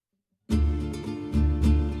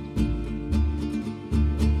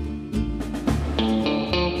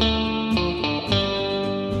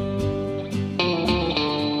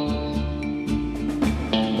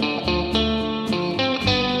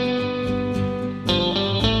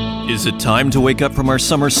Is it time to wake up from our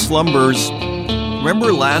summer slumbers?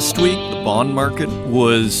 Remember last week, the bond market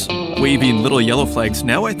was waving little yellow flags.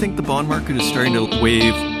 Now I think the bond market is starting to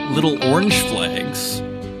wave little orange flags.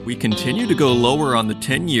 We continue to go lower on the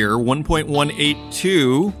 10-year,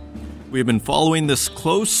 1.182. We have been following this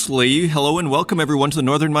closely. Hello and welcome everyone to the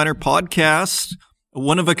Northern Miner Podcast, a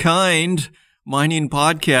one-of-a-kind mining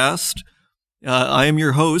podcast. I am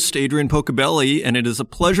your host, Adrian Pocabelli, and it is a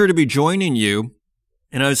pleasure to be joining you.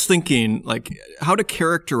 And I was thinking, how to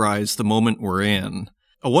characterize the moment we're in.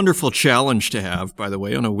 A wonderful challenge to have, by the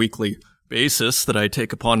way, on a weekly basis that I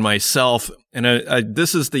take upon myself. And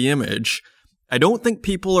this is the image. I don't think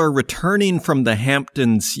people are returning from the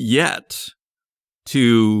Hamptons yet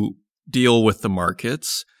to deal with the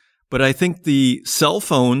markets, but I think the cell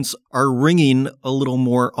phones are ringing a little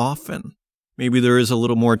more often. Maybe there is a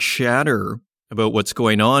little more chatter about what's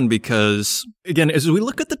going on because, again, as we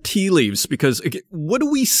look at the tea leaves, because again, what do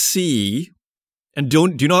we see? And do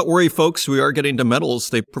not worry, folks, we are getting to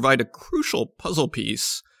metals. They provide a crucial puzzle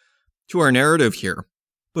piece to our narrative here.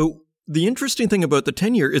 But the interesting thing about the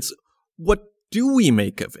 10-year is, what do we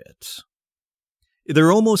make of it?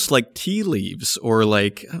 They're almost like tea leaves, or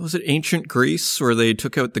was it ancient Greece, where they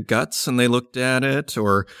took out the guts and they looked at it,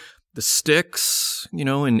 or the sticks,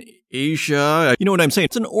 in Asia. You know what I'm saying?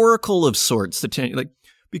 It's an oracle of sorts,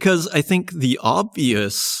 because I think the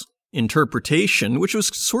obvious interpretation, which was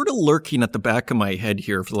sort of lurking at the back of my head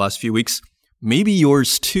here for the last few weeks, maybe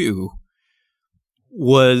yours too,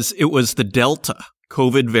 was the Delta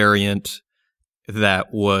COVID variant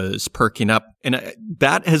that was perking up. And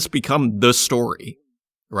that has become the story,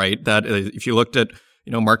 right? That if you looked at,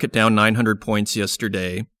 market down 900 points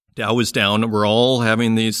yesterday, Dow was down. We're all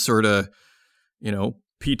having these sort of,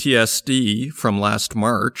 PTSD from last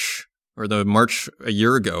March, or the March a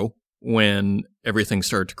year ago, when everything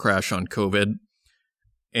started to crash on COVID.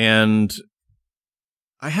 And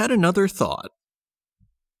I had another thought.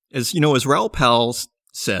 As Raoul Pal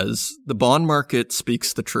says, the bond market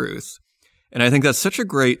speaks the truth. And I think that's such a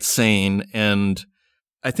great saying. And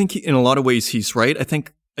I think in a lot of ways he's right. I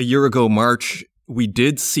think a year ago, March, we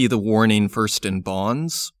did see the warning first in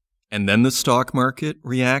bonds, and then the stock market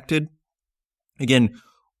reacted. Again,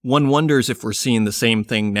 one wonders if we're seeing the same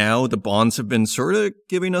thing now. The bonds have been sort of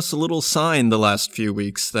giving us a little sign the last few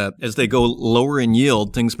weeks that as they go lower in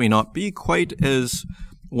yield, things may not be quite as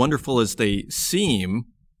wonderful as they seem.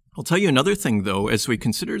 I'll tell you another thing, though, as we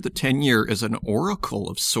consider the 10-year as an oracle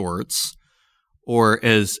of sorts, or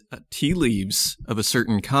as tea leaves of a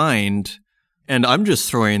certain kind, and I'm just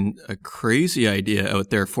throwing a crazy idea out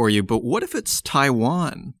there for you, but what if it's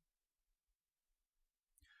Taiwan?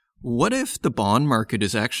 What if the bond market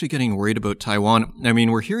is actually getting worried about Taiwan? I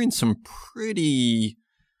mean, we're hearing some pretty,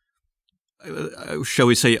 shall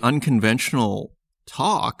we say, unconventional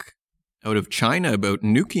talk out of China about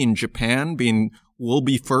nuking Japan, will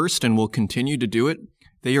be first and will continue to do it.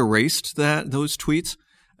 They erased those tweets.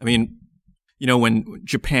 I mean, when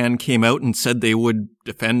Japan came out and said they would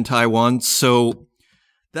defend Taiwan. So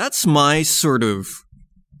that's my sort of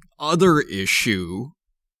other issue.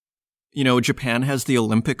 Japan has the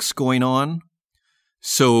Olympics going on.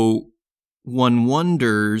 So one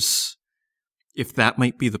wonders if that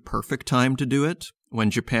might be the perfect time to do it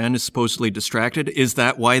when Japan is supposedly distracted. Is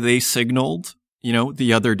that why they signaled,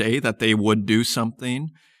 the other day that they would do something?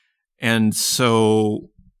 And so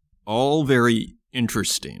all very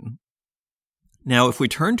interesting. Now, if we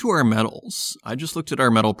turn to our metals, I just looked at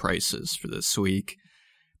our metal prices for this week.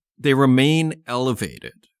 They remain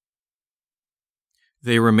elevated.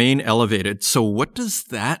 So what does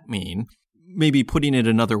that mean? Maybe putting it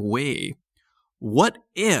another way, what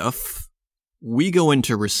if we go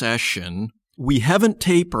into recession? We haven't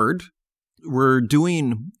tapered. We're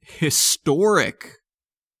doing historic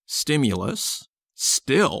stimulus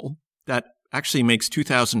still that actually makes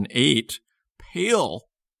 2008 pale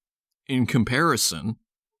in comparison.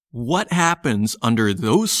 What happens under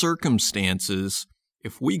those circumstances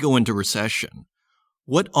if we go into recession?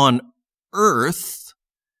 What on earth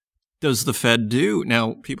does the Fed do?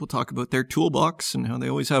 Now, people talk about their toolbox and how they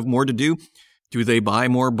always have more to do. Do they buy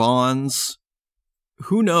more bonds?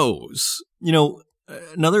 Who knows?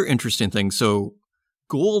 Another interesting thing. So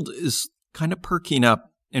gold is kind of perking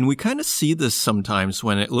up, and we kind of see this sometimes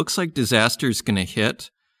when it looks like disaster is going to hit.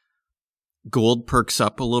 Gold perks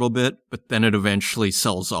up a little bit, but then it eventually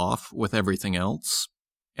sells off with everything else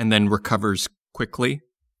and then recovers quickly.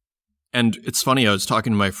 And it's funny, I was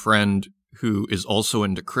talking to my friend who is also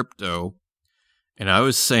into crypto, and I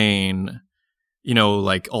was saying,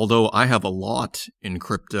 although I have a lot in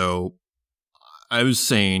crypto, I was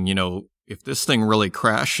saying, if this thing really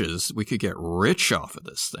crashes, we could get rich off of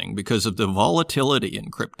this thing because of the volatility in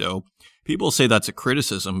crypto. People say that's a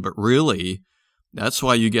criticism, but really, that's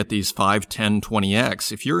why you get these 5, 10,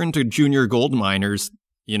 20x. If you're into junior gold miners,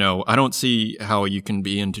 I don't see how you can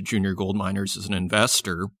be into junior gold miners as an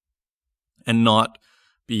investor and not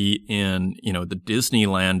be in, the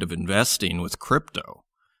Disneyland of investing with crypto,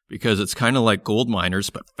 because it's kind of like gold miners,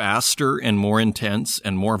 but faster and more intense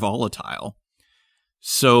and more volatile.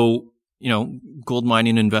 So, gold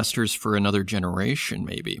mining investors for another generation,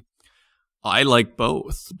 maybe. I like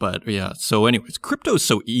both, but yeah. So anyways, crypto is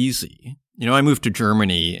so easy. I moved to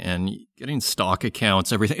Germany and getting stock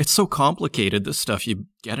accounts, everything, it's so complicated, this stuff. You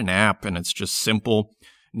get an app and it's just simple.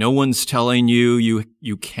 No one's telling you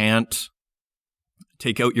can't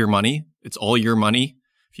take out your money. It's all your money.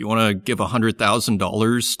 If you want to give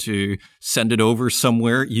 $100,000 to send it over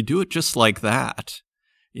somewhere, you do it just like that.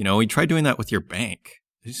 You try doing that with your bank.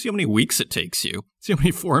 You see how many weeks it takes you. See how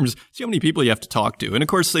many forms, see how many people you have to talk to. And of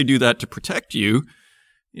course, they do that to protect you,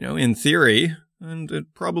 in theory. And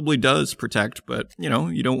it probably does protect, but,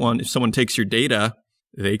 you don't want, if someone takes your data,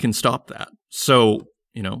 they can stop that. So,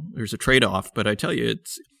 there's a trade-off, but I tell you,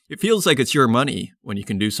 it feels like it's your money when you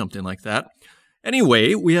can do something like that.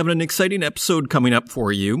 Anyway, we have an exciting episode coming up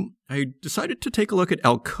for you. I decided to take a look at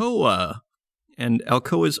Alcoa and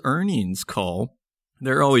Alcoa's earnings call.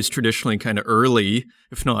 They're always traditionally kind of early,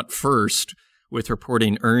 if not first, with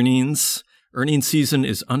reporting earnings. Earnings season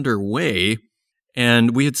is underway.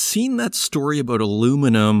 And we had seen that story about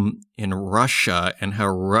aluminum in Russia and how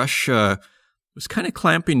Russia was kind of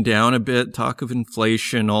clamping down a bit, talk of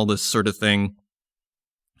inflation, all this sort of thing.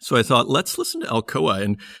 So I thought, let's listen to Alcoa.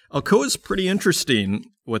 And Alcoa is pretty interesting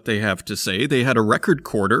what they have to say. They had a record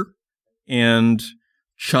quarter, and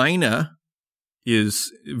China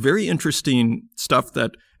is very interesting stuff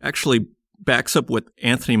that actually backs up what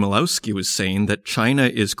Anthony Milowski was saying, that China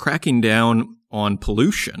is cracking down on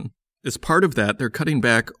pollution. As part of that, they're cutting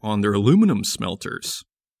back on their aluminum smelters.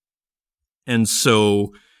 And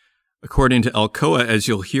so, according to Alcoa, as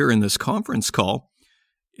you'll hear in this conference call,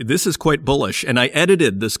 this is quite bullish. And I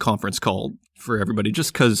edited this conference call for everybody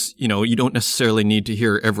just because, you don't necessarily need to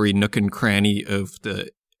hear every nook and cranny of the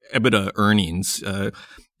EBITDA earnings.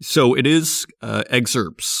 So it is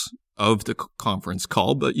excerpts of the conference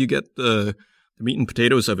call, but you get the meat and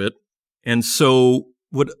potatoes of it. And so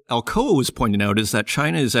what Alcoa was pointing out is that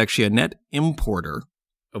China is actually a net importer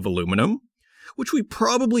of aluminum, which we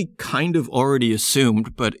probably kind of already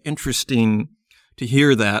assumed, but interesting to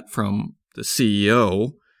hear that from the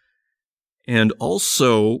CEO. And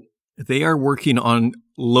also, they are working on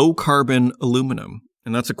low-carbon aluminum.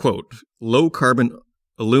 And that's a quote, low-carbon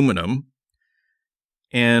aluminum.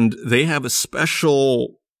 And they have a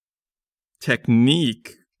special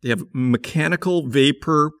technique. They have mechanical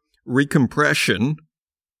vapor recompression.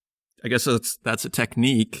 I guess that's a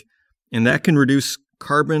technique. And that can reduce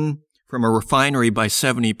carbon from a refinery by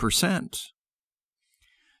 70%.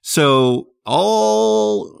 So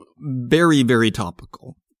all very, very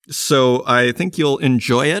topical. So I think you'll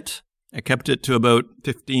enjoy it. I kept it to about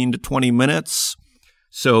 15 to 20 minutes.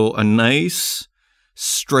 So a nice,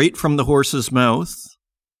 straight from the horse's mouth,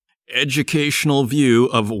 educational view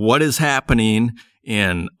of what is happening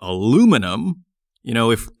in aluminum.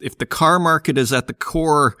 If the car market is at the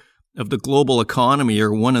core of the global economy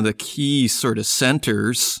or one of the key sort of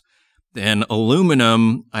centers, then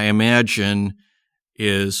aluminum, I imagine,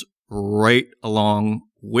 is right along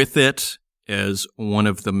with it as one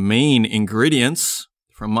of the main ingredients,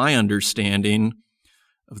 from my understanding,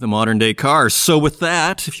 of the modern day car. So with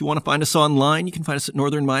that, if you want to find us online, you can find us at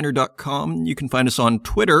northernminer.com. You can find us on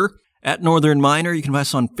Twitter at Northern Miner. You can find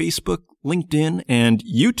us on Facebook, LinkedIn, and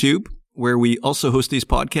YouTube, where we also host these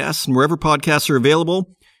podcasts. And wherever podcasts are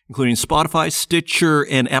available, including Spotify, Stitcher,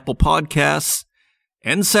 and Apple Podcasts,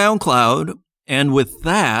 and SoundCloud. And with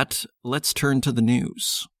that, let's turn to the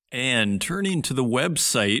news. And turning to the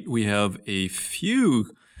website, we have a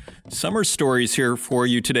few summer stories here for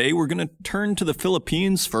you today. We're going to turn to the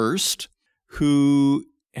Philippines first, who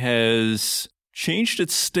has changed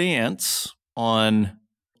its stance on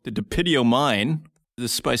the Depidio mine.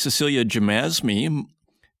 This is by Cecilia Jamasmi.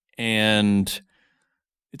 And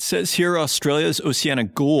it says here, Australia's Oceana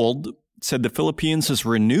Gold said the Philippines has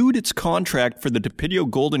renewed its contract for the Depidio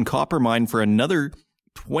gold and copper mine for another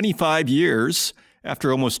 25 years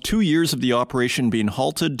after almost 2 years of the operation being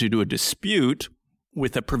halted due to a dispute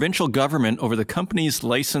with the provincial government over the company's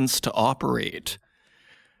license to operate.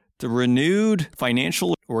 The renewed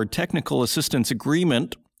financial or technical assistance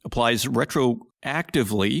agreement applies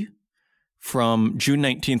retroactively from June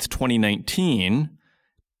 19th, 2019,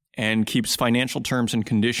 and keeps financial terms and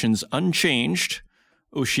conditions unchanged,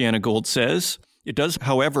 OceanaGold says. It does,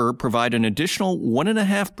 however, provide an additional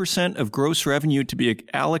 1.5% of gross revenue to be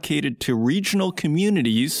allocated to regional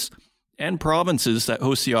communities and provinces that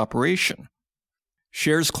host the operation.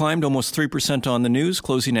 Shares climbed almost 3% on the news,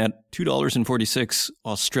 closing at $2.46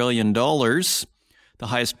 Australian dollars, the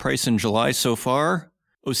highest price in July so far.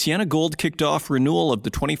 OceanaGold kicked off renewal of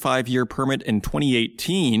the 25-year permit in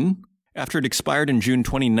 2018. After it expired in June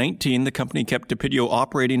 2019, the company kept Depidyo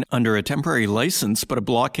operating under a temporary license, but a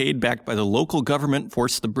blockade backed by the local government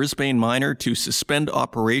forced the Brisbane miner to suspend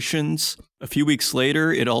operations. A few weeks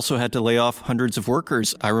later, it also had to lay off hundreds of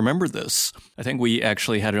workers. I remember this. I think we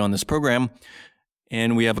actually had it on this program.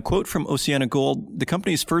 And we have a quote from OceanaGold. The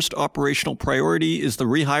company's first operational priority is the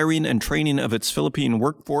rehiring and training of its Philippine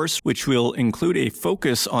workforce, which will include a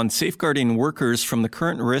focus on safeguarding workers from the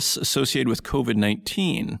current risks associated with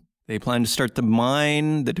COVID-19. They plan to start the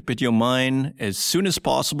Depidyo mine, as soon as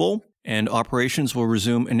possible, and operations will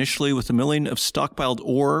resume initially with the milling of stockpiled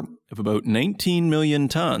ore of about 19 million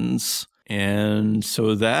tons. And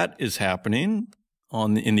so that is happening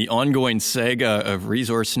in the ongoing saga of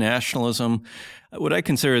resource nationalism. What I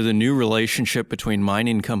consider the new relationship between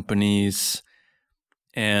mining companies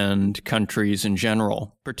and countries in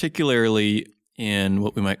general, particularly in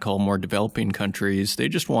what we might call more developing countries. They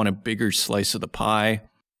just want a bigger slice of the pie.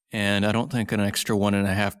 And I don't think an extra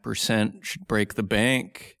 1.5% should break the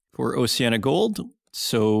bank for OceanaGold.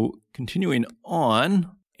 So continuing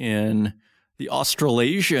on in the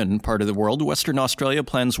Australasian part of the world, Western Australia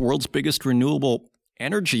plans world's biggest renewable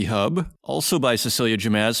energy hub. Also by Cecilia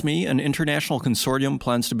Jamasmie, an international consortium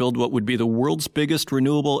plans to build what would be the world's biggest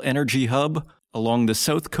renewable energy hub along the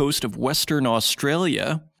south coast of Western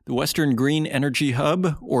Australia. The Western Green Energy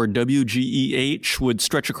Hub, or WGEH, would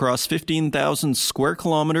stretch across 15,000 square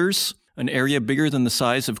kilometers, an area bigger than the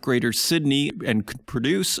size of Greater Sydney, and could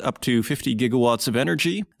produce up to 50 gigawatts of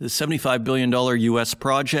energy. The $75 billion U.S.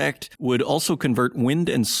 project would also convert wind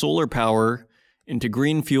and solar power into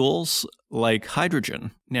green fuels like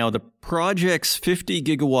hydrogen. Now, the project's 50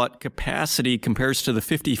 gigawatt capacity compares to the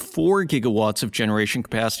 54 gigawatts of generation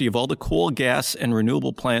capacity of all the coal, gas, and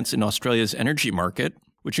renewable plants in Australia's energy market,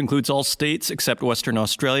 which includes all states except Western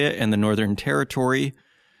Australia and the Northern Territory.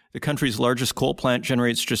 The country's largest coal plant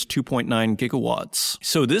generates just 2.9 gigawatts.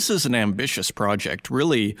 So this is an ambitious project.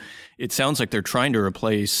 Really, it sounds like they're trying to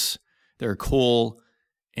replace their coal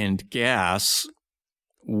and gas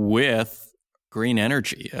with green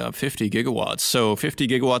energy, 50 gigawatts. So 50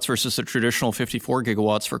 gigawatts versus the traditional 54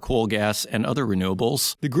 gigawatts for coal, gas, and other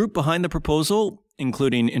renewables. The group behind the proposal,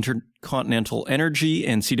 including Intercontinental Energy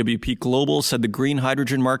and CWP Global, said the green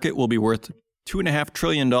hydrogen market will be worth $2.5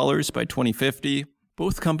 trillion by 2050.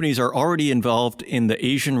 Both companies are already involved in the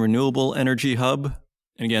Asian Renewable Energy Hub.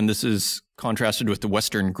 And again, this is contrasted with the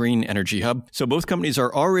Western Green Energy Hub. So both companies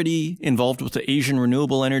are already involved with the Asian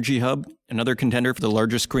Renewable Energy Hub, another contender for the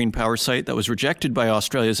largest green power site that was rejected by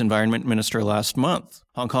Australia's Environment Minister last month.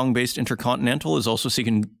 Hong Kong-based Intercontinental is also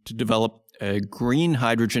seeking to develop a green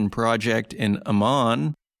hydrogen project in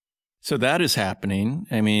Amman. So that is happening.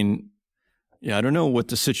 I mean, I don't know what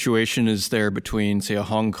the situation is there between, say, a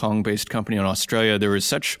Hong Kong-based company and Australia. There was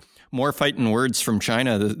such more fighting words from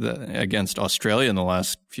China against Australia in the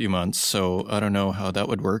last few months. So I don't know how that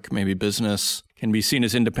would work. Maybe business can be seen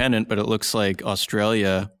as independent, but it looks like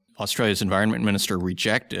Australia's Environment Minister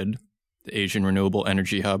rejected the Asian Renewable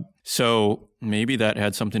Energy Hub. So maybe that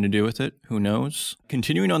had something to do with it. Who knows?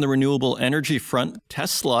 Continuing on the renewable energy front,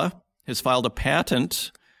 Tesla has filed a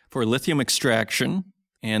patent for lithium extraction,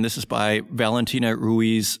 and this is by Valentina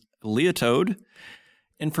Ruiz Leotode.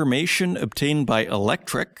 Information obtained by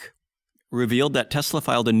Electric revealed that Tesla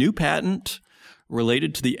filed a new patent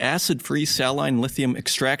related to the acid-free saline lithium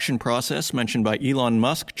extraction process mentioned by Elon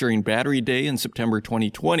Musk during Battery Day in September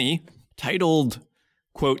 2020, titled,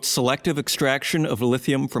 quote, selective extraction of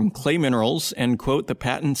lithium from clay minerals, end quote. The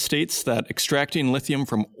patent states that extracting lithium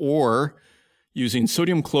from ore using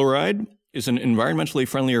sodium chloride is an environmentally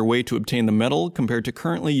friendlier way to obtain the metal compared to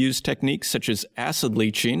currently used techniques such as acid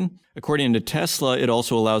leaching. According to Tesla, it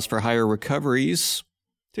also allows for higher recoveries.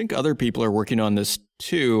 I think other people are working on this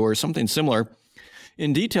too, or something similar.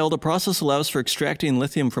 In detail, the process allows for extracting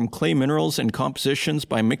lithium from clay minerals and compositions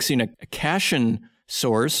by mixing a cation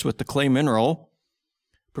source with the clay mineral,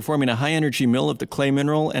 performing a high-energy mill of the clay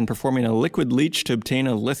mineral, and performing a liquid leach to obtain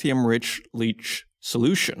a lithium-rich leach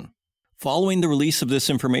solution. Following the release of this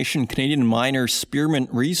information, Canadian miner Spearmint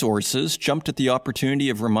Resources jumped at the opportunity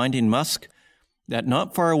of reminding Musk that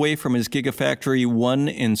not far away from his Gigafactory 1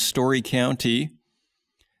 in Story County,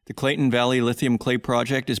 the Clayton Valley Lithium Clay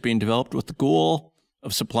Project is being developed with the goal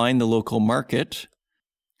of supplying the local market.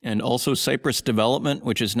 And also Cypress Development,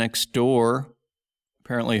 which is next door,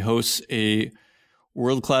 apparently hosts a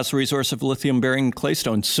world-class resource of lithium-bearing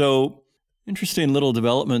claystone. So interesting little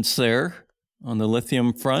developments there on the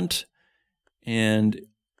lithium front. And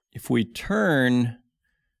if we turn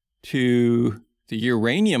to the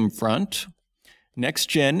uranium front,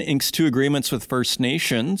 NextGen inks 2 agreements with First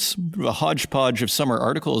Nations. A hodgepodge of summer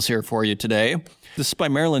articles here for you today. This is by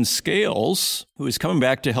Marilyn Scales, who is coming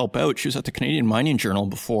back to help out. She was at the Canadian Mining Journal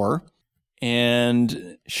before,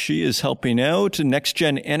 and she is helping out.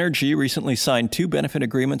 NextGen Energy recently signed 2 benefit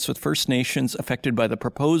agreements with First Nations affected by the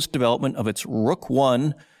proposed development of its Rook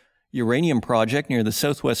I uranium project near the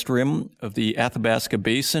southwest rim of the Athabasca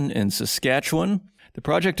Basin in Saskatchewan. The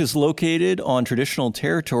project is located on traditional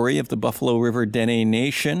territory of the Buffalo River Dene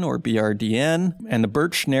Nation, or BRDN, and the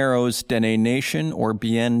Birch Narrows Dene Nation, or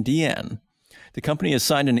BNDN. The company has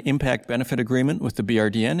signed an impact benefit agreement with the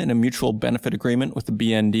BRDN and a mutual benefit agreement with the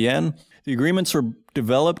BNDN. The agreements were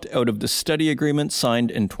developed out of the study agreement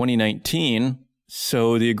signed in 2019.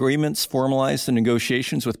 So the agreements formalize the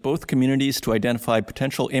negotiations with both communities to identify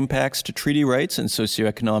potential impacts to treaty rights and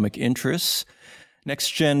socioeconomic interests.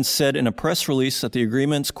 NextGen said in a press release that the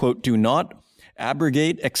agreements, quote, do not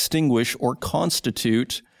abrogate, extinguish, or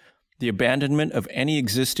constitute the abandonment of any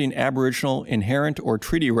existing Aboriginal inherent or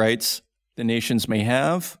treaty rights the nations may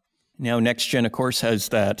have. Now, NextGen, of course, has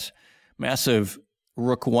that massive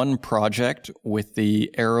Rook I project with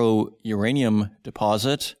the Arrow uranium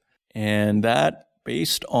deposit, and that,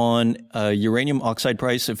 based on a uranium oxide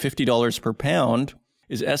price of $50 per pound,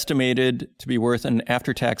 is estimated to be worth an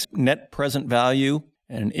after-tax net present value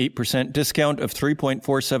and an 8% discount of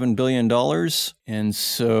 $3.47 billion. And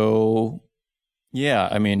so, yeah,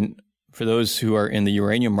 I mean, for those who are in the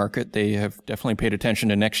uranium market, they have definitely paid attention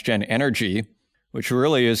to NextGen Energy, which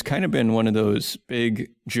really has kind of been one of those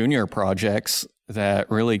big junior projects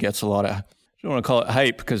that really gets a lot of, I don't want to call it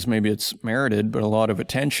hype because maybe it's merited, but a lot of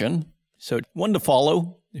attention. So one to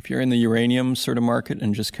follow if you're in the uranium sort of market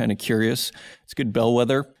and just kind of curious. It's good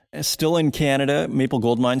bellwether. Still in Canada, Maple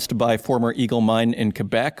Gold Mines to buy former Eagle Mine in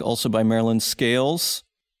Quebec, also by Marilyn Scales.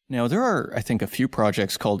 Now, there are, I think, a few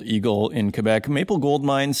projects called Eagle in Quebec. Maple Gold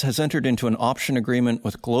Mines has entered into an option agreement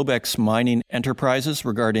with Globex Mining Enterprises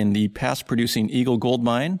regarding the past-producing Eagle Gold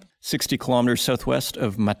Mine, 60 kilometers southwest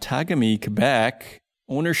of Matagami, Quebec.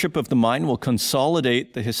 Ownership of the mine will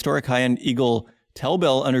consolidate the historic high-end Eagle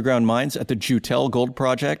Telbel underground mines at the Joutel Gold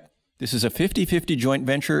Project. This is a 50-50 joint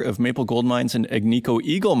venture of Maple Gold Mines and Agnico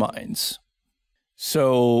Eagle Mines.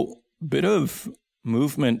 So, bit of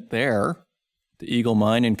movement there. The Eagle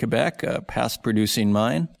Mine in Quebec, a past-producing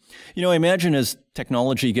mine. You know, I imagine as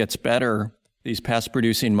technology gets better, these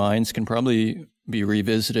past-producing mines can probably be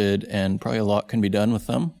revisited and probably a lot can be done with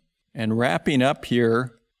them. And wrapping up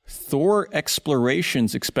here, Thor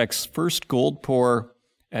Explorations expects first gold pour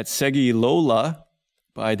at Segilola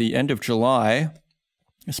by the end of July.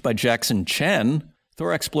 This is by Jackson Chen.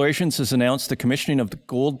 Thor Explorations has announced the commissioning of the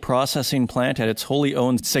gold processing plant at its wholly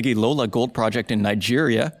owned Segilola gold project in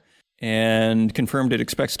Nigeria and confirmed it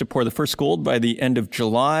expects to pour the first gold by the end of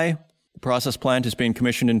July. The process plant is being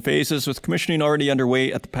commissioned in phases, with commissioning already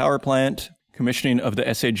underway at the power plant. Commissioning of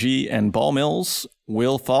the SAG and ball mills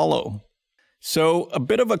will follow. So a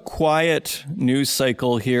bit of a quiet news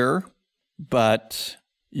cycle here, but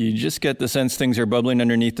you just get the sense things are bubbling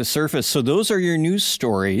underneath the surface. So those are your news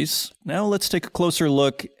stories. Now let's take a closer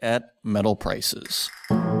look at metal prices.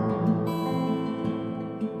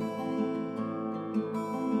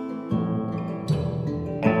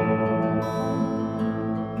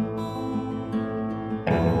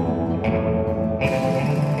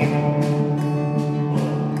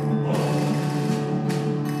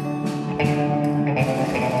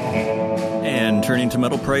 Turning to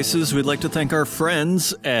metal prices, we'd like to thank our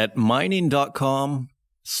friends at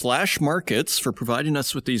mining.com/markets for providing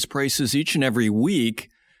us with these prices each and every week.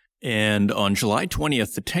 And on July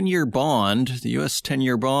 20th, the 10-year bond, the U.S.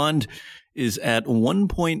 10-year bond, is at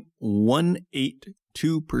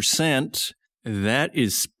 1.182%. That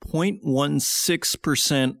is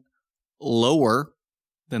 0.16% lower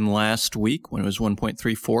than last week when it was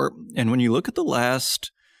 1.34. And when you look at the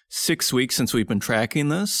last 6 weeks since we've been tracking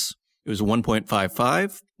this, it was 1.55,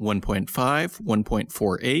 1.5,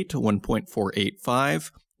 1.48,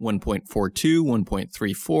 1.485, 1.42,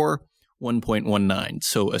 1.34, 1.19.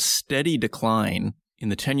 So a steady decline in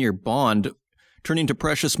the 10-year bond. Turning to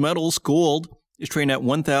precious metals, gold is trading at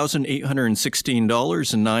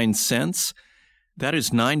 $1,816.09. That is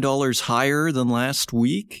 $9 higher than last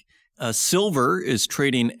week. Silver is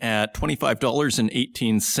trading at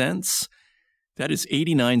 $25.18. That is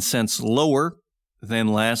 89 cents lower than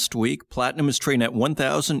last week. Platinum is trading at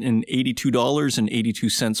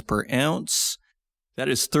 $1,082.82 per ounce. That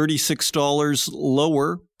is $36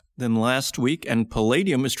 lower than last week. And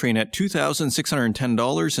palladium is trading at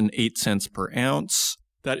 $2,610.08 per ounce.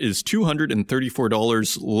 That is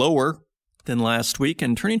 $234 lower than last week.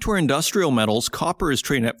 And turning to our industrial metals, copper is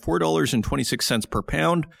trading at $4.26 per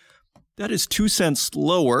pound. That is 2 cents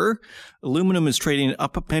lower. Aluminum is trading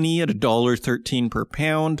up a penny at $1.13 per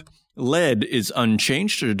pound. Lead is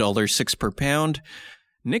unchanged at $1.06 per pound.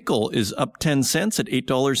 Nickel is up 10 cents at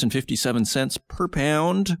 $8.57 per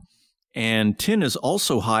pound. And tin is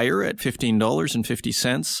also higher at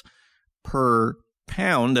 $15.50 per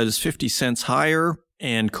pound. That is 50 cents higher.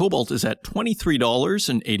 And cobalt is at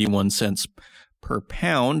 $23.81 per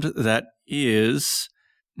pound. That is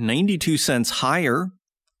 92 cents higher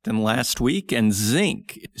than last week. And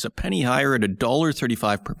zinc is a penny higher at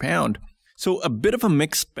 $1.35 per pound. So a bit of a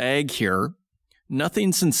mixed bag here.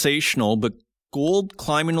 Nothing sensational, but gold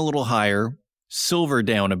climbing a little higher, silver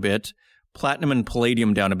down a bit, platinum and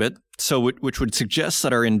palladium down a bit. So which would suggest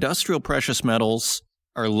that our industrial precious metals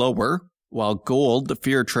are lower, while gold, the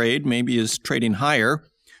fear trade, maybe is trading higher.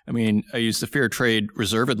 I mean, I use the fear trade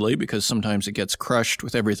reservedly because sometimes it gets crushed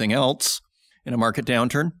with everything else in a market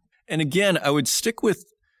downturn. And again, I would stick with,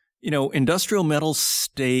 industrial metals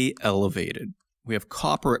stay elevated. We have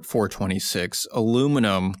copper at 426,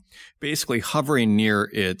 aluminum basically hovering near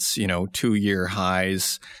its, 2-year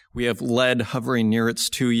highs. We have lead hovering near its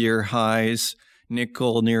 2-year highs,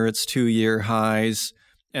 nickel near its 2-year highs.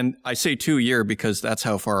 And I say 2-year because that's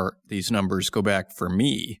how far these numbers go back for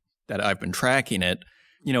me, that I've been tracking it.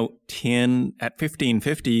 Tin at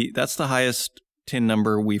 1550, that's the highest tin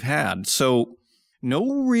number we've had. So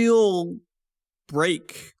no real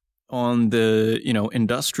break on the,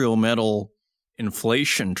 industrial metal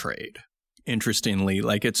inflation trade. Interestingly,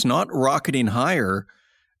 it's not rocketing higher,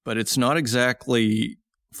 but it's not exactly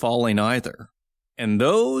falling either. And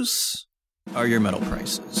those are your metal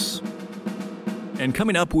prices. And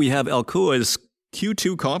coming up, we have Alcoa's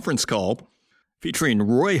Q2 conference call featuring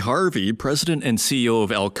Roy Harvey, President and CEO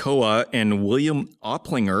of Alcoa, and William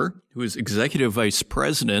Opplinger, who is Executive Vice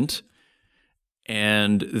President.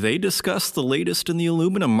 And they discuss the latest in the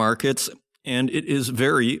aluminum markets, and it is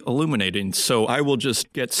very illuminating. So I will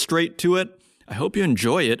just get straight to it. I hope you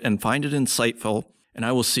enjoy it and find it insightful, and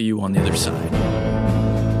I will see you on the other side.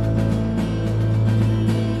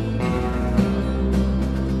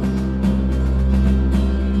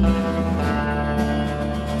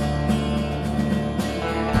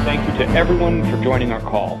 Thank you to everyone for joining our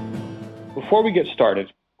call. Before we get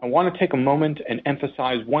started, I want to take a moment and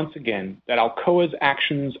emphasize once again that Alcoa's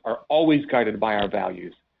actions are always guided by our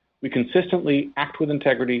values. We consistently act with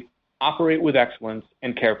integrity, operate with excellence,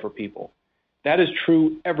 and care for people. That is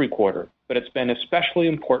true every quarter, but it's been especially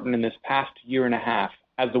important in this past year and a half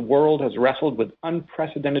as the world has wrestled with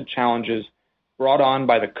unprecedented challenges brought on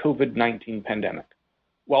by the COVID-19 pandemic.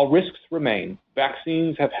 While risks remain,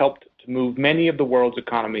 vaccines have helped to move many of the world's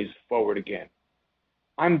economies forward again.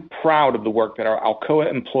 I'm proud of the work that our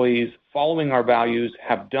Alcoa employees, following our values,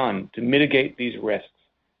 have done to mitigate these risks,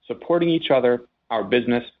 supporting each other, our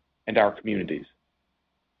business, and our communities.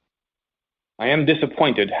 I am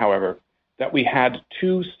disappointed, however, that we had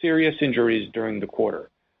 2 serious injuries during the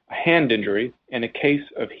quarter, a hand injury and a case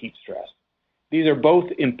of heat stress. These are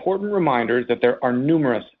both important reminders that there are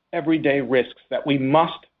numerous everyday risks that we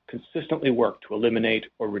must consistently work to eliminate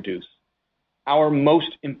or reduce. Our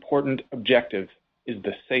most important objective is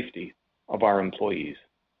the safety of our employees.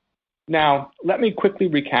 Now, let me quickly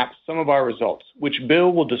recap some of our results, which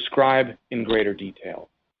Bill will describe in greater detail.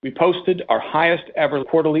 We posted our highest ever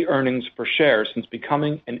quarterly earnings per share since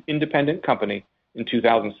becoming an independent company in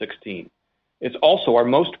 2016. It's also our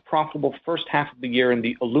most profitable first half of the year in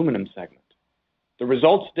the aluminum segment. The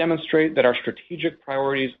results demonstrate that our strategic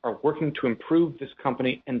priorities are working to improve this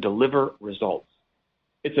company and deliver results.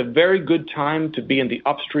 It's a very good time to be in the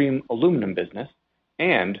upstream aluminum business,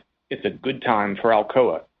 and it's a good time for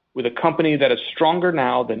Alcoa, with a company that is stronger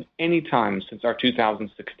now than any time since our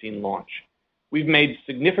 2016 launch. We've made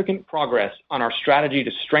significant progress on our strategy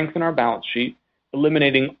to strengthen our balance sheet,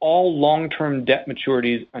 eliminating all long-term debt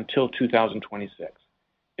maturities until 2026.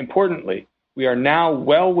 Importantly, we are now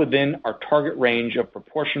well within our target range of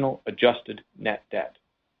proportional adjusted net debt.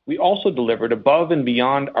 We also delivered above and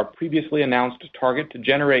beyond our previously announced target to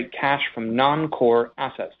generate cash from non-core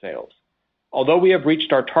asset sales. Although we have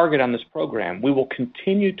reached our target on this program, we will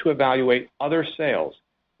continue to evaluate other sales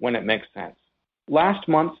when it makes sense. Last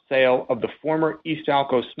month's sale of the former East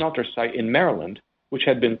Alco smelter site in Maryland, which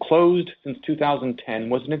had been closed since 2010,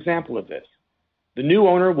 was an example of this. The new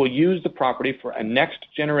owner will use the property for a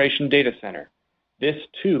next-generation data center. This,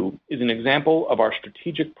 too, is an example of our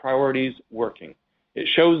strategic priorities working. It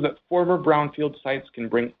shows that former brownfield sites can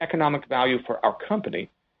bring economic value for our company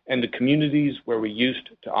and the communities where we used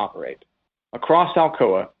to operate. Across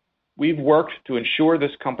Alcoa, we've worked to ensure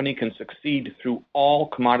this company can succeed through all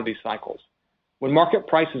commodity cycles. When market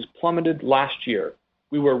prices plummeted last year,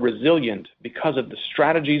 we were resilient because of the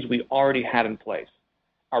strategies we already had in place.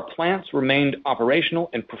 Our plants remained operational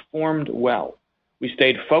and performed well. We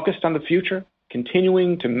stayed focused on the future,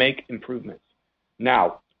 continuing to make improvements.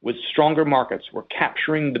 Now, with stronger markets, we're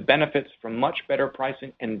capturing the benefits from much better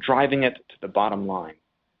pricing and driving it to the bottom line.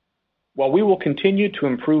 While we will continue to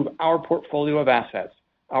improve our portfolio of assets,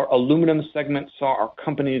 our aluminum segment saw our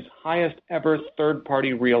company's highest ever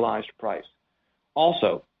third-party realized price.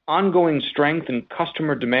 Also, ongoing strength in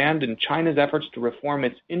customer demand and China's efforts to reform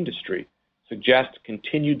its industry suggest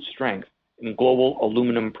continued strength in global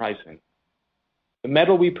aluminum pricing. The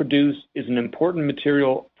metal we produce is an important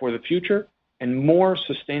material for the future and more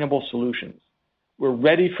sustainable solutions. We're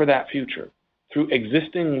ready for that future through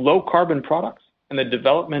existing low-carbon products and the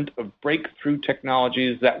development of breakthrough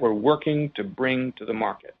technologies that we're working to bring to the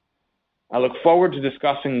market. I look forward to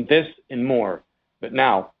discussing this and more, but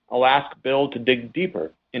now I'll ask Bill to dig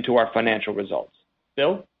deeper into our financial results.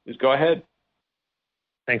 Bill, please go ahead.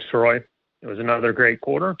 Thanks, Roy. It was another great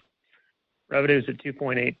quarter. Revenues at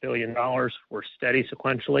 $2.8 billion were steady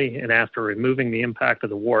sequentially, and after removing the impact of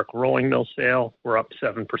the Warwick rolling mill sale, were up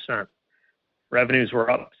 7%. Revenues were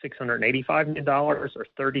up $685 million, or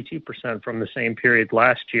 32% from the same period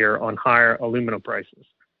last year on higher aluminum prices.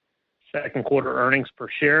 Second quarter earnings per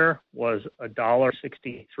share was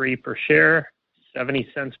 $1.63 per share, 70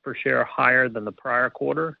 cents per share higher than the prior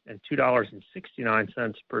quarter, and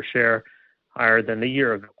 $2.69 per share higher than the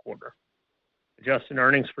year-ago quarter. Adjusted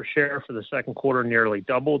earnings per share for the second quarter nearly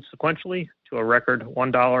doubled sequentially to a record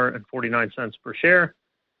 $1.49 per share.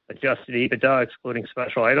 Adjusted EBITDA, excluding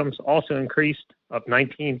special items, also increased, up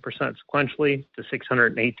 19% sequentially to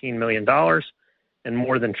 $618 million, and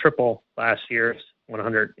more than triple last year's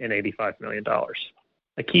 $185 million.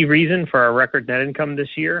 A key reason for our record net income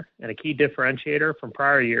this year and a key differentiator from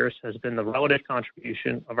prior years has been the relative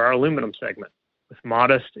contribution of our aluminum segment. With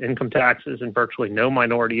modest income taxes and virtually no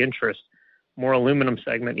minority interest, more aluminum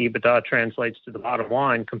segment EBITDA translates to the bottom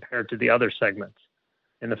line compared to the other segments.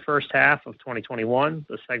 In the first half of 2021,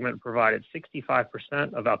 the segment provided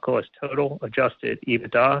 65% of Alcoa's total adjusted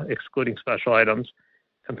EBITDA, excluding special items,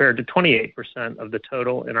 compared to 28% of the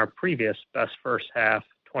total in our previous best first half,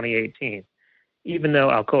 2018. Even though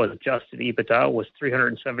Alcoa's adjusted EBITDA was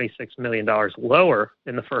 $376 million lower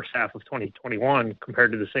in the first half of 2021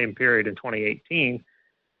 compared to the same period in 2018,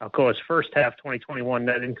 Alcoa's first half 2021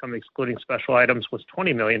 net income excluding special items was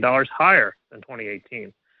 $20 million higher than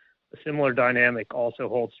 2018. A similar dynamic also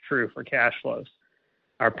holds true for cash flows.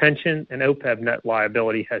 Our pension and OPEB net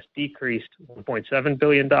liability has decreased $1.7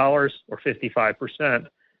 billion, or 55%,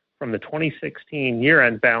 from the 2016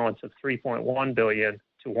 year-end balance of $3.1 billion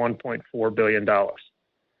to $1.4 billion.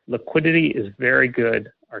 Liquidity is very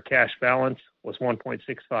good. Our cash balance was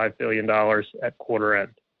 $1.65 billion at quarter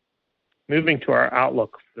end. Moving to our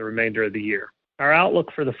outlook for the remainder of the year. Our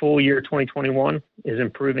outlook for the full year 2021 is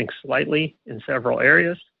improving slightly in several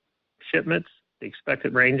areas. Shipments, the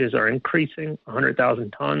expected ranges are increasing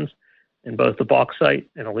 100,000 tons in both the bauxite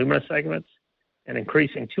and alumina segments, and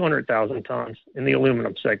increasing 200,000 tons in the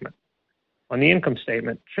aluminum segment. On the income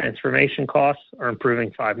statement, transformation costs are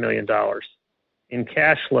improving $5 million. In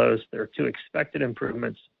cash flows, there are two expected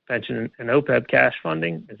improvements. Pension and OPEB cash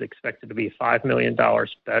funding is expected to be $5 million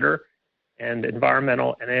better, and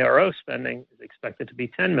environmental and ARO spending is expected to be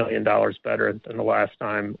 $10 million better than the last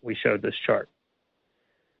time we showed this chart.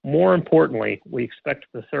 More importantly, we expect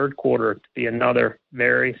the third quarter to be another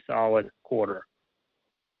very solid quarter.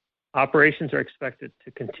 Operations are expected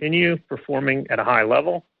to continue performing at a high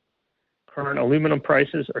level. Current aluminum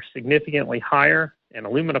prices are significantly higher, and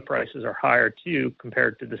alumina prices are higher too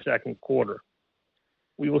compared to the second quarter.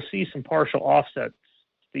 We will see some partial offsets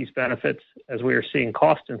to these benefits as we are seeing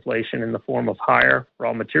cost inflation in the form of higher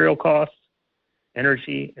raw material costs,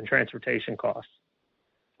 energy, and transportation costs.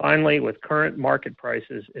 Finally, with current market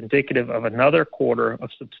prices indicative of another quarter of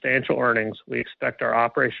substantial earnings, we expect our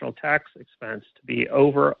operational tax expense to be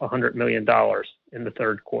over $100 million in the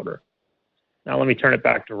third quarter. Now let me turn it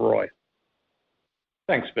back to Roy.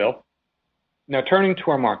 Thanks, Bill. Now turning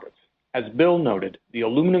to our markets. As Bill noted, the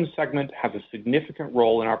aluminum segment has a significant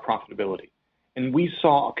role in our profitability, and we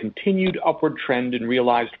saw a continued upward trend in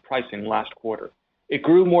realized pricing last quarter. It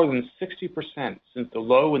grew more than 60% since the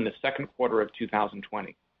low in the second quarter of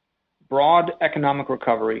 2020. broad economic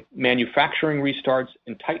recovery, manufacturing restarts,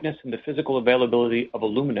 and tightness in the physical availability of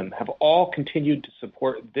aluminum have all continued to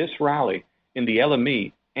support this rally in the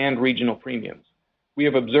LME and regional premiums. We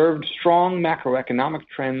have observed strong macroeconomic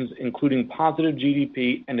trends, including positive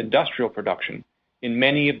GDP and industrial production in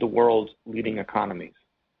many of the world's leading economies.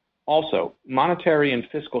 Also, monetary and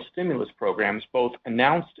fiscal stimulus programs, both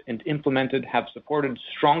announced and implemented, have supported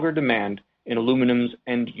stronger demand in aluminum's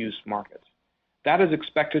end-use markets. That is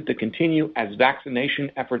expected to continue as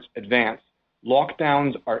vaccination efforts advance,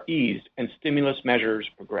 lockdowns are eased, and stimulus measures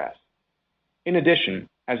progress. In addition,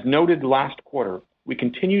 as noted last quarter, we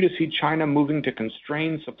continue to see China moving to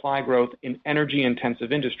constrain supply growth in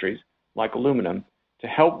energy-intensive industries like aluminum to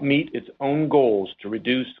help meet its own goals to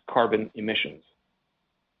reduce carbon emissions.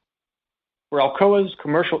 For Alcoa's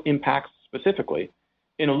commercial impacts specifically,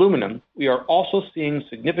 in aluminum, we are also seeing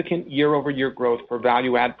significant year-over-year growth for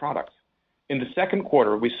value-add products. In the second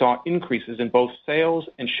quarter, we saw increases in both sales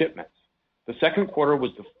and shipments. The second quarter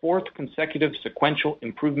was the fourth consecutive sequential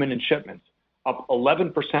improvement in shipments, up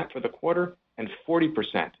 11% for the quarter and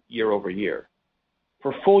 40% year-over-year.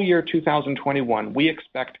 For full year 2021, we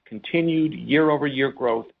expect continued year-over-year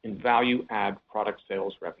growth in value-add product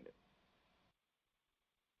sales revenue.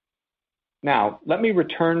 Now, let me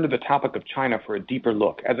return to the topic of China for a deeper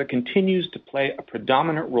look, as it continues to play a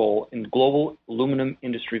predominant role in global aluminum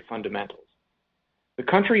industry fundamentals. The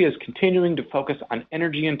country is continuing to focus on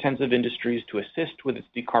energy-intensive industries to assist with its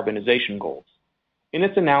decarbonization goals. In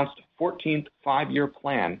its announced 14th five-year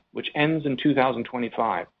plan, which ends in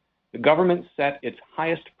 2025, the government set its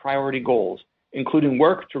highest priority goals, including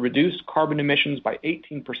work to reduce carbon emissions by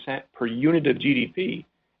 18% per unit of GDP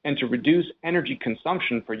and to reduce energy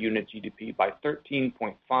consumption per unit GDP by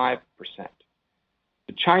 13.5%.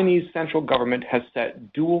 The Chinese central government has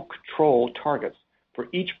set dual control targets for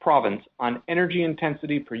each province on energy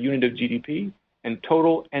intensity per unit of GDP and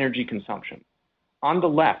total energy consumption. On the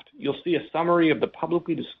left, you'll see a summary of the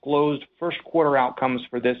publicly disclosed first quarter outcomes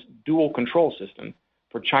for this dual control system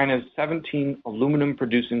for China's 17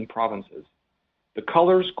 aluminum-producing provinces. The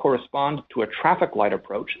colors correspond to a traffic light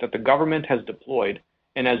approach that the government has deployed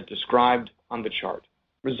and as described on the chart.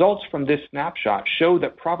 Results from this snapshot show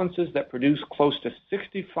that provinces that produce close to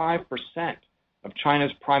 65% of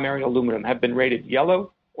China's primary aluminum have been rated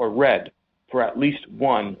yellow or red for at least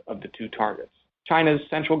one of the two targets. China's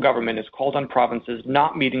central government has called on provinces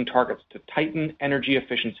not meeting targets to tighten energy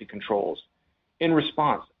efficiency controls. In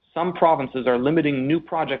response, some provinces are limiting new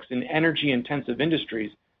projects in energy-intensive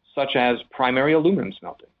industries, such as primary aluminum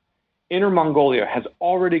smelting. Inner Mongolia has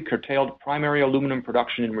already curtailed primary aluminum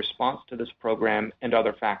production in response to this program and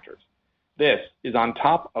other factors. This is on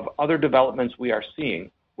top of other developments we are seeing,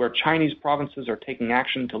 where Chinese provinces are taking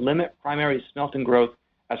action to limit primary smelting growth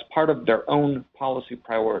as part of their own policy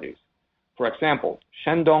priorities. For example,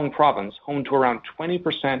 Shandong province, home to around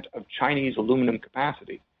 20% of Chinese aluminum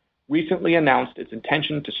capacity, recently announced its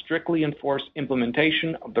intention to strictly enforce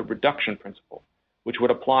implementation of the reduction principle, which would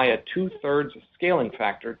apply a 2/3 scaling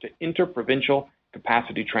factor to interprovincial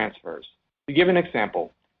capacity transfers. To give an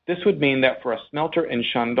example, this would mean that for a smelter in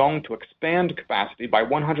Shandong to expand capacity by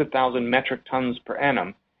 100,000 metric tons per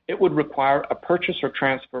annum, it would require a purchase or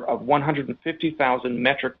transfer of 150,000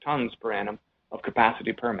 metric tons per annum of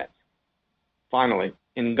capacity permits. Finally,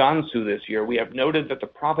 in Gansu this year, we have noted that the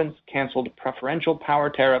province canceled preferential power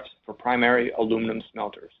tariffs for primary aluminum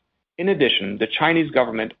smelters. In addition, the Chinese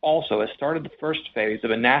government also has started the first phase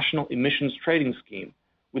of a national emissions trading scheme,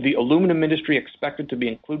 with the aluminum industry expected to be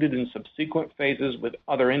included in subsequent phases with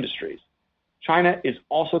other industries. China is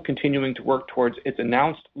also continuing to work towards its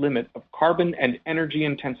announced limit of carbon and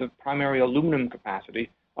energy-intensive primary aluminum capacity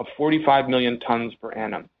of 45 million tons per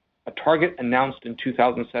annum, a target announced in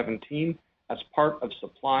 2017 as part of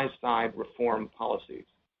supply-side reform policies.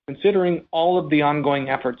 Considering all of the ongoing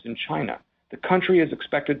efforts in China, the country is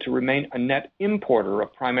expected to remain a net importer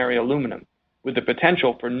of primary aluminum, with the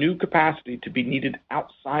potential for new capacity to be needed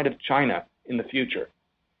outside of China in the future.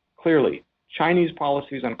 Clearly, Chinese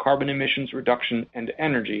policies on carbon emissions reduction and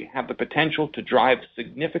energy have the potential to drive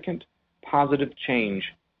significant positive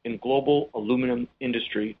change in global aluminum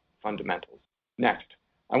industry fundamentals. Next,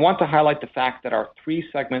 I want to highlight the fact that our three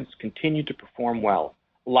segments continue to perform well,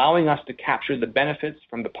 allowing us to capture the benefits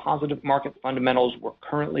from the positive market fundamentals we're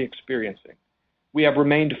currently experiencing. We have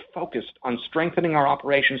remained focused on strengthening our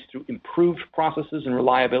operations through improved processes and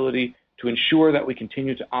reliability to ensure that we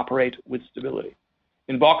continue to operate with stability.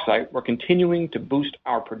 In bauxite, we're continuing to boost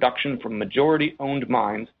our production from majority-owned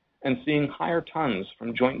mines and seeing higher tons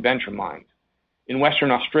from joint venture mines. In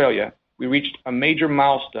Western Australia, we reached a major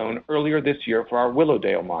milestone earlier this year for our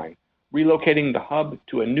Willowdale mine, relocating the hub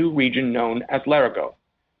to a new region known as Larigo.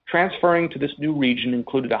 Transferring to this new region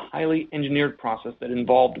included a highly engineered process that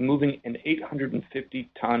involved moving an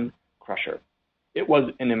 850-ton crusher. It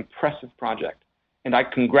was an impressive project, and I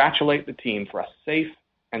congratulate the team for a safe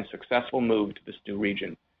and successful move to this new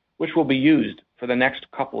region, which will be used for the next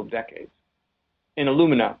couple of decades. In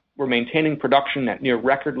alumina, we're maintaining production at near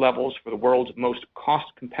record levels for the world's most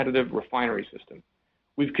cost-competitive refinery system.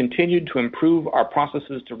 We've continued to improve our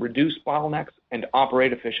processes to reduce bottlenecks and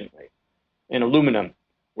operate efficiently. In aluminum,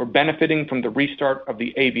 we're benefiting from the restart of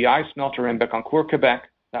the ABI smelter in Bécancour, Quebec,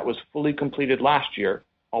 that was fully completed last year,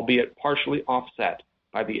 albeit partially offset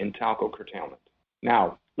by the Intalco curtailment.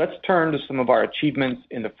 Now, let's turn to some of our achievements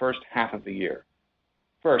in the first half of the year.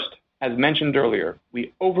 First, as mentioned earlier,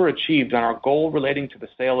 we overachieved on our goal relating to the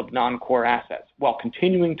sale of non-core assets while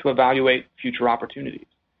continuing to evaluate future opportunities.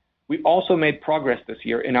 We also made progress this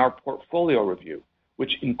year in our portfolio review,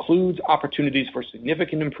 which includes opportunities for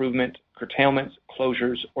significant improvement, curtailments,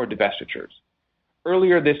 closures, or divestitures.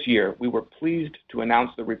 Earlier this year, we were pleased to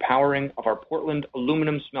announce the repowering of our Portland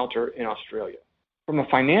aluminum smelter in Australia. From a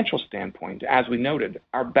financial standpoint, as we noted,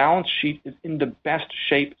 our balance sheet is in the best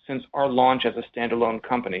shape since our launch as a standalone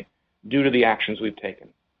company due to the actions we've taken.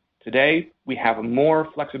 Today, we have more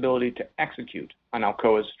flexibility to execute on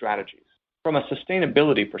Alcoa's strategies. From a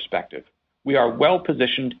sustainability perspective, we are well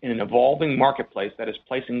positioned in an evolving marketplace that is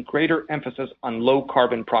placing greater emphasis on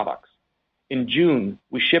low-carbon products. In June,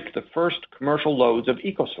 we shipped the first commercial loads of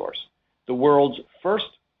EcoSource, the world's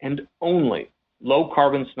first and only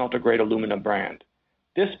low-carbon smelter-grade alumina brand.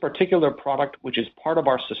 This particular product, which is part of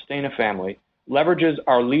our Sustana family, leverages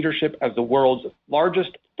our leadership as the world's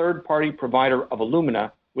largest third-party provider of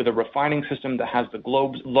alumina with a refining system that has the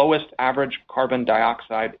globe's lowest average carbon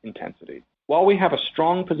dioxide intensity. While we have a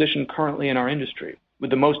strong position currently in our industry with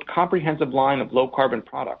the most comprehensive line of low-carbon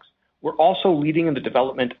products, we're also leading in the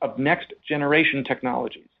development of next-generation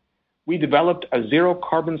technologies. We developed a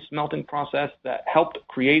zero-carbon smelting process that helped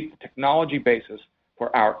create the technology basis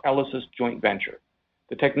for our ELYSIS joint venture.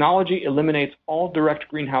 The technology eliminates all direct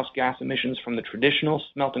greenhouse gas emissions from the traditional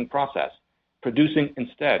smelting process, producing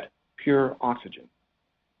instead pure oxygen.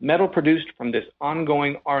 Metal produced from this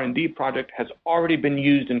ongoing R&D project has already been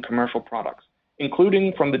used in commercial products,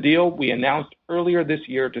 including from the deal we announced earlier this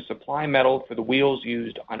year to supply metal for the wheels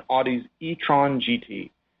used on Audi's e-tron GT,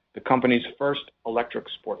 the company's first electric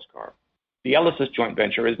sports car. The ELYSIS joint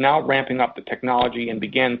venture is now ramping up the technology and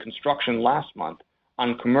began construction last month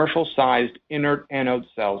on commercial-sized inert anode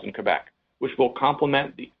cells in Quebec, which will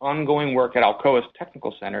complement the ongoing work at Alcoa's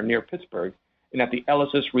Technical Center near Pittsburgh and at the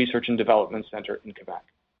ELYSIS Research and Development Center in Quebec.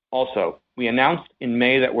 Also, we announced in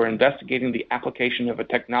May that we're investigating the application of a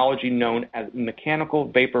technology known as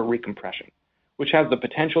mechanical vapor recompression, which has the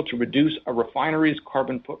potential to reduce a refinery's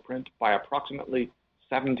carbon footprint by approximately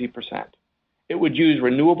 70%. It would use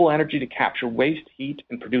renewable energy to capture waste heat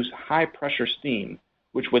and produce high-pressure steam,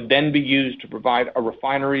 which would then be used to provide a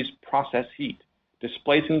refinery's process heat,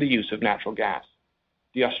 displacing the use of natural gas.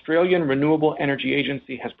 The Australian Renewable Energy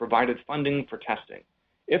Agency has provided funding for testing.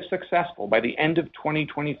 If successful, by the end of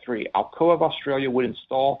 2023, Alcoa of Australia would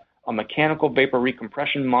install a mechanical vapor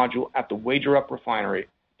recompression module at the Wagerup refinery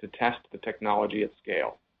to test the technology at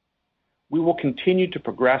scale. We will continue to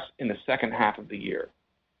progress in the second half of the year.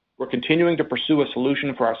 We're continuing to pursue a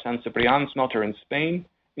solution for our San Ciprián smelter in Spain,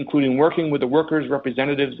 including working with the workers'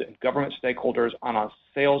 representatives and government stakeholders on a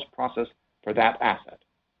sales process for that asset.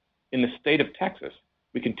 In the state of Texas,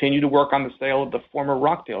 we continue to work on the sale of the former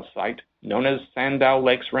Rockdale site, known as Sandow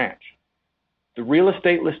Lakes Ranch. The real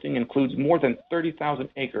estate listing includes more than 30,000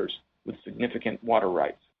 acres with significant water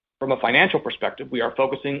rights. From a financial perspective, we are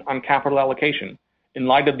focusing on capital allocation in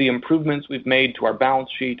light of the improvements we've made to our balance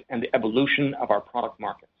sheet and the evolution of our product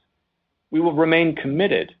markets. We will remain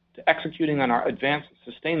committed to executing on our advanced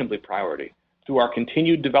sustainability priority through our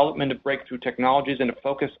continued development of breakthrough technologies and a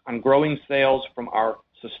focus on growing sales from our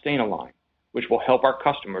Sustana line, which will help our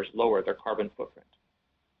customers lower their carbon footprint.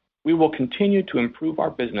 We will continue to improve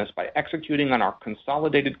our business by executing on our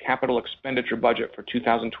consolidated capital expenditure budget for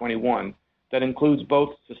 2021 that includes both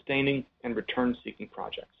sustaining and return-seeking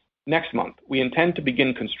projects. Next month, we intend to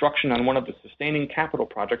begin construction on one of the sustaining capital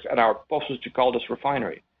projects at our Poços de Caldas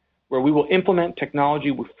refinery, where we will implement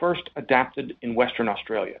technology we first adapted in Western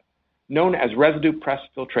Australia. Known as residue press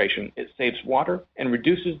filtration, it saves water and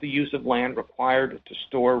reduces the use of land required to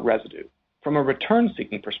store residue. From a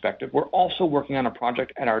return-seeking perspective, we're also working on a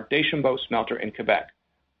project at our Deschambault smelter in Quebec,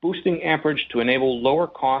 boosting amperage to enable lower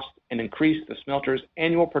costs and increase the smelter's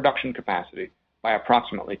annual production capacity by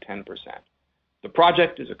approximately 10%. The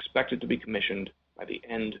project is expected to be commissioned by the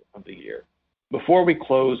end of the year. Before we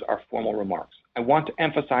close our formal remarks, I want to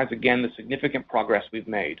emphasize again the significant progress we've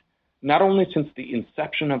made, not only since the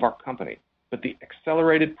inception of our company, but the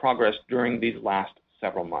accelerated progress during these last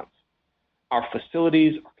several months. Our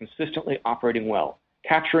facilities are consistently operating well,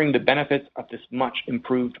 capturing the benefits of this much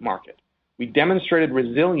improved market. We demonstrated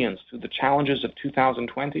resilience through the challenges of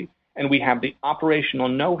 2020, and we have the operational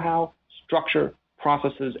know-how, structure,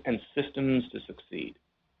 processes, and systems to succeed.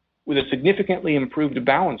 With a significantly improved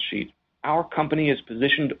balance sheet, our company is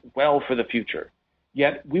positioned well for the future.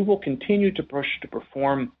 Yet we will continue to push to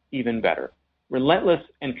perform even better. Relentless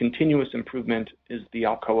and continuous improvement is the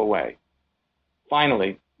Alcoa way.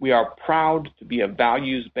 Finally, we are proud to be a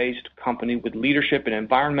values-based company with leadership in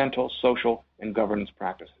environmental, social, and governance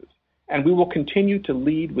practices. And we will continue to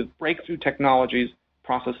lead with breakthrough technologies,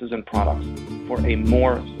 processes, and products for a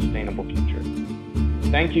more sustainable future.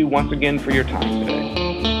 Thank you once again for your time today.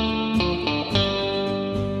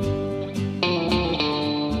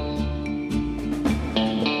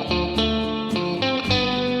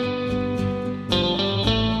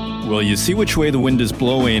 Well, you see which way the wind is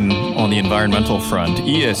blowing on the environmental front.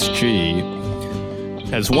 ESG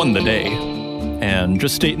has won the day. And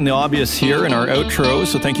just stating the obvious here in our outro,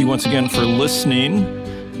 so thank you once again for listening.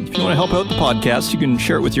 If you want to help out the podcast, you can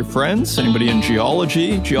share it with your friends, anybody in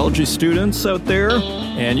geology students out there.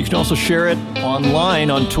 And you can also share it online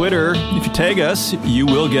on Twitter. If you tag us, you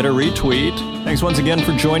will get a retweet. Thanks once again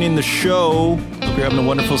for joining the show. Hope you're having a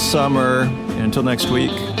wonderful summer. And until next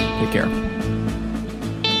week, take care.